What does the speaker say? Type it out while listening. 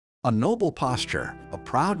A noble posture, a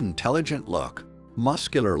proud, intelligent look,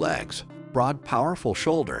 muscular legs, broad, powerful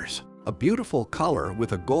shoulders, a beautiful color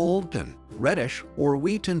with a golden, reddish, or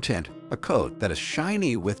wheaten tint, a coat that is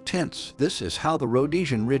shiny with tints. This is how the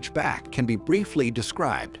Rhodesian Ridgeback can be briefly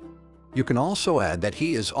described. You can also add that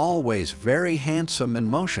he is always very handsome in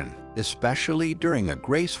motion, especially during a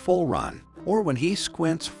graceful run, or when he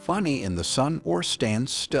squints funny in the sun or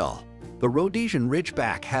stands still. The Rhodesian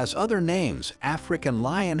Ridgeback has other names: African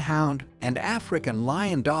Lion Hound and African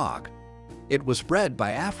Lion Dog. It was bred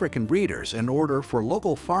by African breeders in order for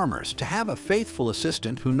local farmers to have a faithful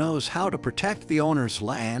assistant who knows how to protect the owner's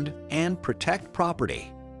land and protect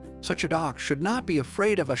property. Such a dog should not be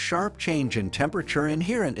afraid of a sharp change in temperature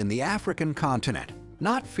inherent in the African continent,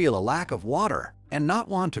 not feel a lack of water, and not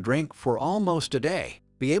want to drink for almost a day,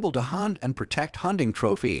 be able to hunt and protect hunting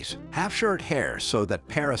trophies, have short hair so that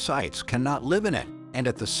parasites cannot live in it, and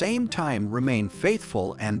at the same time remain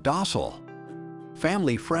faithful and docile.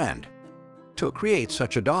 Family friend. To create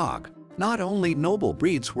such a dog, not only noble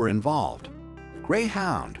breeds were involved,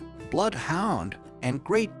 Greyhound, Bloodhound, and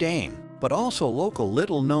Great Dane, but also local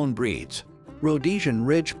little-known breeds, Rhodesian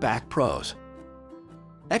Ridgeback pros.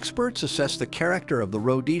 Experts assess the character of the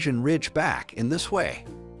Rhodesian Ridgeback in this way.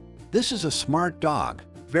 This is a smart dog,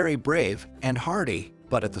 very brave and hardy,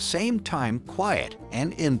 but at the same time quiet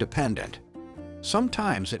and independent.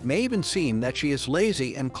 Sometimes it may even seem that she is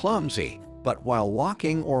lazy and clumsy, but while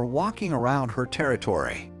walking around her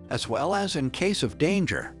territory, as well as in case of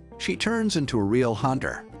danger, she turns into a real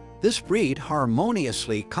hunter. This breed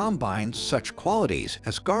harmoniously combines such qualities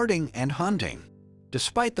as guarding and hunting.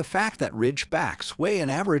 Despite the fact that Ridgebacks weigh an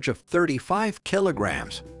average of 35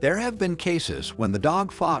 kilograms, there have been cases when the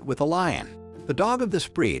dog fought with a lion. The dog of this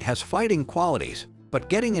breed has fighting qualities, but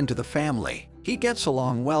getting into the family, he gets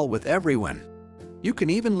along well with everyone. You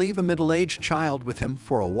can even leave a middle-aged child with him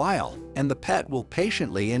for a while, and the pet will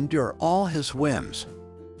patiently endure all his whims.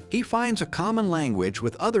 He finds a common language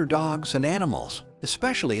with other dogs and animals,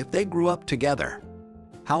 especially if they grew up together.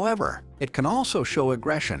 However, it can also show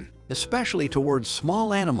aggression, especially towards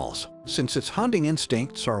small animals, since its hunting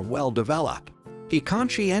instincts are well developed. He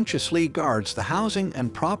conscientiously guards the housing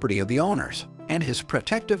and property of the owners, and his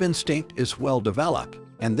protective instinct is well developed,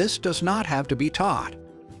 and this does not have to be taught.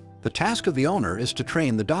 The task of the owner is to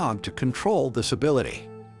train the dog to control this ability.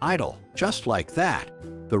 Idle, just like that.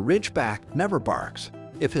 The Ridgeback never barks.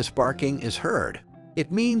 If his barking is heard,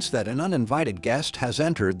 it means that an uninvited guest has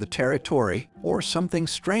entered the territory or something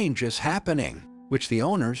strange is happening, which the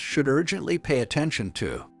owners should urgently pay attention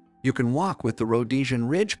to. You can walk with the Rhodesian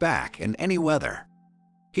Ridgeback in any weather.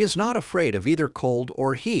 He is not afraid of either cold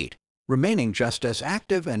or heat, remaining just as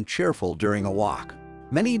active and cheerful during a walk.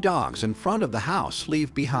 Many dogs in front of the house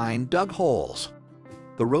leave behind dug holes.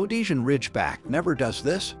 The Rhodesian Ridgeback never does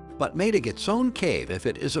this, but may dig its own cave if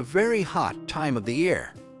it is a very hot time of the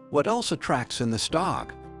year. What else attracts in this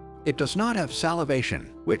dog? It does not have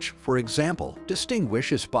salivation, which, for example,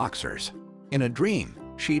 distinguishes boxers. In a dream,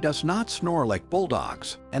 she does not snore like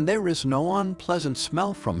bulldogs, and there is no unpleasant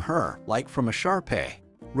smell from her like from a Shar-Pei.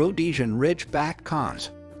 Rhodesian Ridgeback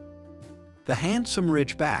cons. The handsome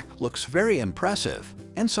Ridgeback looks very impressive,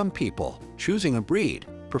 and some people, choosing a breed,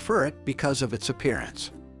 prefer it because of its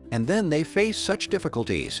appearance. And then they face such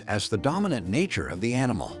difficulties as the dominant nature of the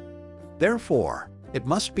animal. Therefore, it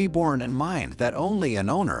must be borne in mind that only an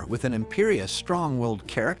owner with an imperious, strong-willed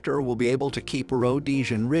character will be able to keep a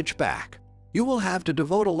Rhodesian Ridgeback. You will have to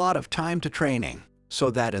devote a lot of time to training, so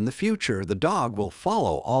that in the future the dog will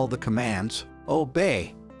follow all the commands,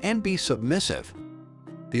 obey, and be submissive.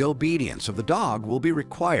 The obedience of the dog will be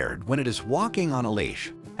required when it is walking on a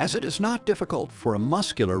leash, as it is not difficult for a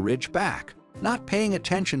muscular Ridgeback, not paying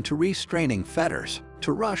attention to restraining fetters,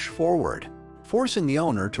 to rush forward, forcing the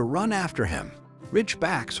owner to run after him.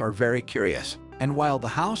 Ridgebacks are very curious, and while the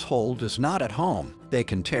household is not at home, they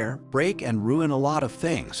can tear, break, and ruin a lot of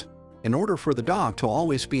things. In order for the dog to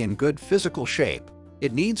always be in good physical shape,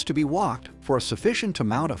 it needs to be walked for a sufficient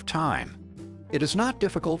amount of time. It is not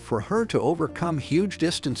difficult for her to overcome huge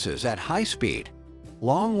distances at high speed.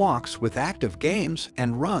 Long walks with active games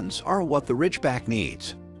and runs are what the Ridgeback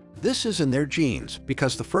needs. This is in their genes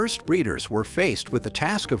because the first breeders were faced with the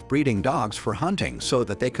task of breeding dogs for hunting so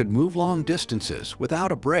that they could move long distances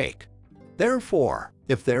without a break. Therefore,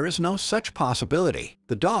 if there is no such possibility,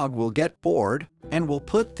 the dog will get bored and will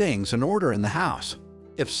put things in order in the house.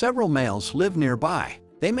 If several males live nearby,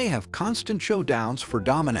 they may have constant showdowns for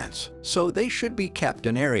dominance, so they should be kept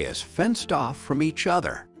in areas fenced off from each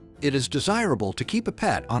other. It is desirable to keep a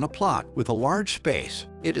pet on a plot with a large space.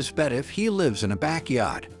 It is better if he lives in a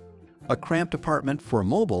backyard. A cramped apartment for a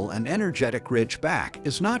mobile and energetic Ridgeback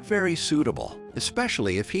is not very suitable,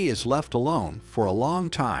 especially if he is left alone for a long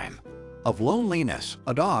time. Of loneliness,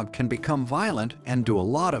 a dog can become violent and do a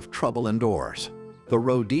lot of trouble indoors. The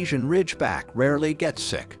Rhodesian Ridgeback rarely gets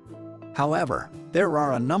sick. However, there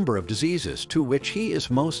are a number of diseases to which he is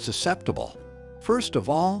most susceptible. First of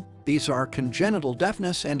all, these are congenital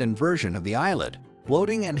deafness and inversion of the eyelid,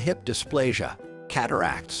 bloating and hip dysplasia,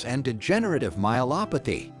 cataracts and degenerative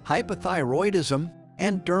myelopathy, hypothyroidism,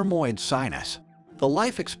 and dermoid sinus. The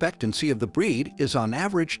life expectancy of the breed is on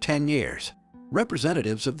average 10 years.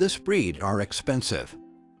 Representatives of this breed are expensive.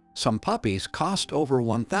 Some puppies cost over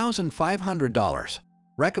 $1,500.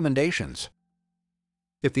 Recommendations: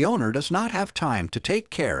 if the owner does not have time to take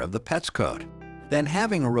care of the pet's coat, then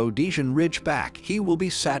having a Rhodesian Ridgeback he will be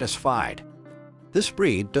satisfied. This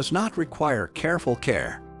breed does not require careful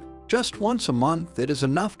care. Just once a month it is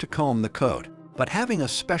enough to comb the coat, but having a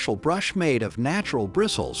special brush made of natural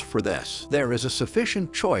bristles for this, there is a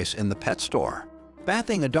sufficient choice in the pet store.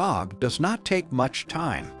 Bathing a dog does not take much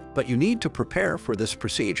time, but you need to prepare for this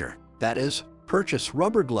procedure. That is, purchase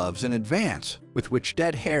rubber gloves in advance, with which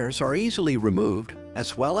dead hairs are easily removed,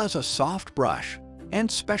 as well as a soft brush, and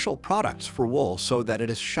special products for wool so that it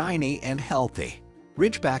is shiny and healthy.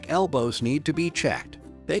 Ridgeback elbows need to be checked.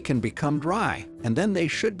 They can become dry, and then they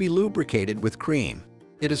should be lubricated with cream.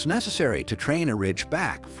 It is necessary to train a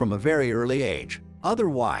Ridgeback from a very early age.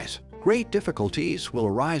 Otherwise, great difficulties will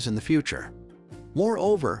arise in the future.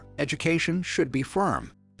 Moreover, education should be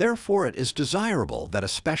firm. Therefore, it is desirable that a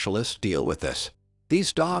specialist deal with this.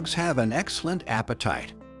 These dogs have an excellent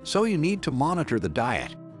appetite, so you need to monitor the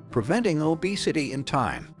diet, preventing obesity in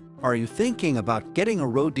time. Are you thinking about getting a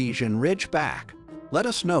Rhodesian Ridgeback? Let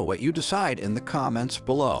us know what you decide in the comments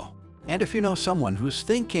below. And if you know someone who's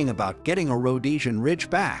thinking about getting a Rhodesian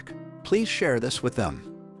Ridgeback, please share this with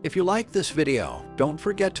them. If you like this video, don't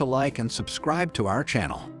forget to like and subscribe to our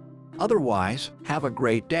channel. Otherwise, have a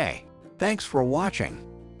great day. Thanks for watching.